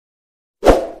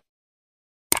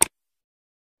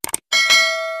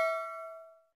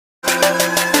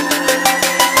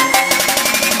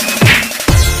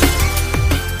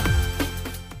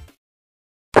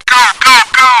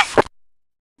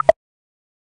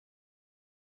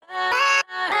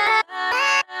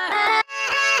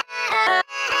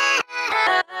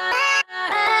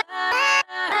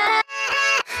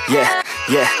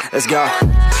Yeah, let's go.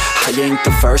 I ain't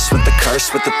the first with the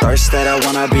curse, with the thirst that I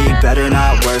wanna be better,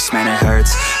 not worse, man it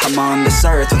hurts. I'm on this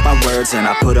earth with my words and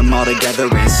I put them all together,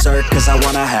 insert, cause I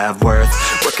wanna have worth.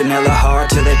 Working hella hard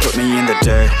till they put me in the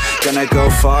dirt. Gonna go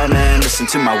far, man, listen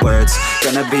to my words.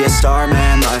 Gonna be a star,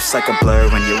 man, life's like a blur.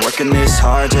 When you're working this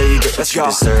hard, yeah, you get what you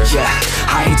deserve. Yeah,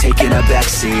 I ain't taking a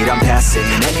backseat, I'm passing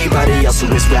anybody else who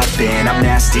is rapping. I'm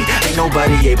nasty, ain't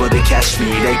nobody able to catch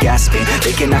me. They gasping,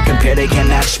 they cannot compare, they can't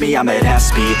match me. I'm at half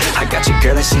speed, I got your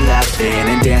girl and she laughing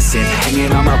and dancing,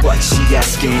 hanging on my butt, she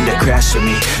asking to crash with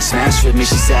me, smash with me,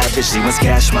 she savage, she wants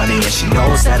cash money, and she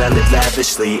knows that I live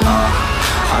lavishly.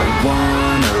 I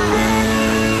wanna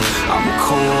live, I'm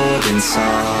cold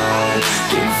inside,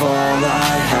 give all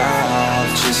I have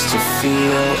just to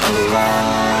feel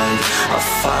alive. I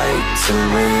fight to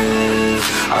live,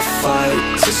 I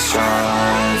fight to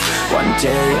strive, one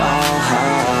day I'll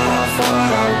have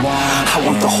what I want. I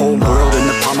want the whole world in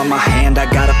the palm of my hand, I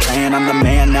got a plan, I'm the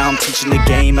man, now I'm teaching the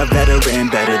game, a veteran,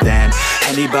 better than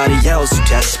anybody else who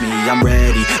tests me. I'm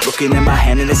ready, looking at my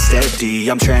hand and it's steady,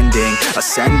 I'm trending,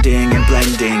 ascending and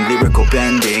blending, lyrical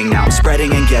bending, now I'm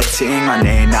spreading and getting my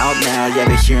name out now, yeah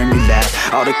they hearing me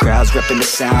laugh, all the crowds repping the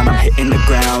sound, I'm hitting the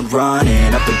ground,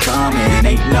 running, up and coming,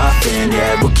 ain't nothing,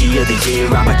 yeah, rookie of the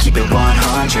year, I'ma keep it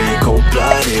 100,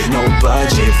 cold-blooded, no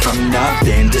budget, from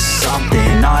nothing to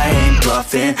something, I ain't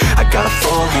bluffing, I got a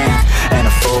full hand and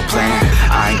a full plan,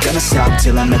 I ain't gonna stop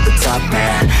till I'm at the top,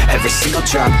 man, every single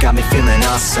drop got me feeling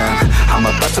awesome, I'm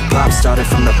about to pop, started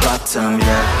from the bottom,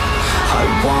 yeah, I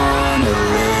wanna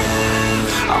live,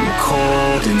 I'm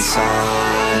cold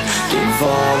inside, give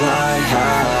all I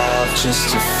have just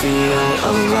to feel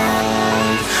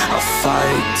alive, I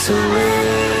fight to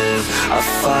live, I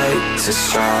fight to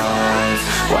strive,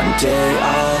 one day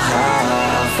I'll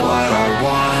have what I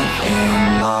want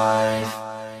in life.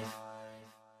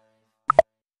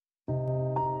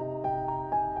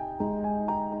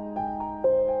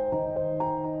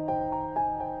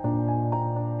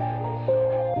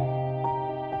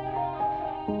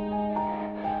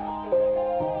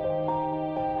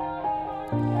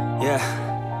 Yeah,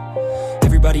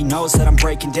 everybody knows that I'm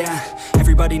breaking down.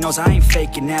 Everybody knows I ain't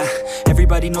faking now.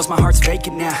 Everybody knows my heart's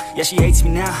vacant now. Yeah, she hates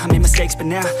me now, I made mistakes but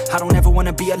now I don't ever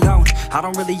wanna be alone. I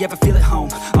don't really ever feel at home.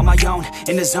 On my own,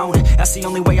 in the zone, that's the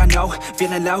only way I know.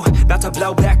 Feeling low, about to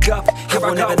blow back up. I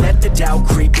won't ever let the doubt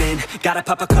creep in. Gotta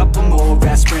pop a couple more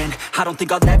aspirin. I don't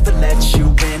think I'll ever let you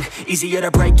in. Easier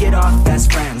to break it off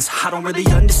best friends. I don't really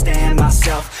understand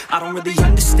myself, I don't really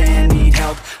understand, need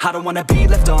help. I don't wanna be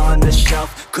left on the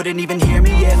shelf. Couldn't even hear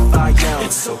me if I yelled.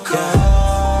 It's so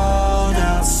cold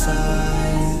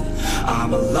outside,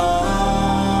 I'm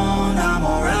alone, I'm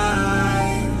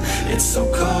alright. It's so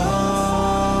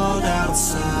cold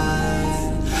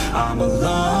outside, I'm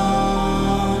alone.